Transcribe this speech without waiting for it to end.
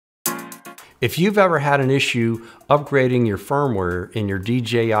If you've ever had an issue upgrading your firmware in your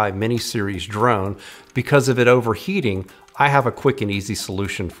DJI Mini Series drone because of it overheating, I have a quick and easy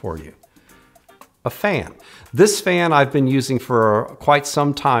solution for you. A fan. This fan I've been using for quite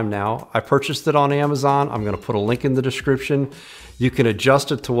some time now. I purchased it on Amazon. I'm going to put a link in the description. You can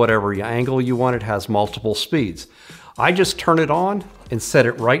adjust it to whatever angle you want. It has multiple speeds. I just turn it on and set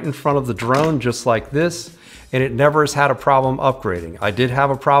it right in front of the drone just like this, and it never has had a problem upgrading. I did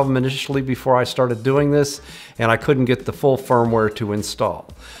have a problem initially before I started doing this, and I couldn't get the full firmware to install.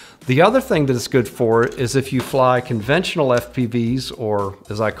 The other thing that it's good for is if you fly conventional FPVs, or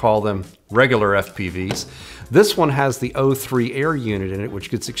as I call them, regular FPVs. This one has the O3 air unit in it, which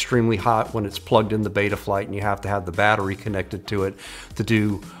gets extremely hot when it's plugged in the beta flight and you have to have the battery connected to it to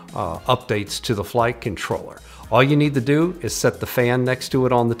do updates to the flight controller. All you need to do is set the fan next to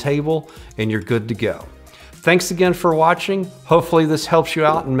it on the table and you're good to go. Thanks again for watching. Hopefully this helps you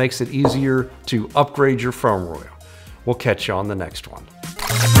out and makes it easier to upgrade your firmware. We'll catch you on the next one.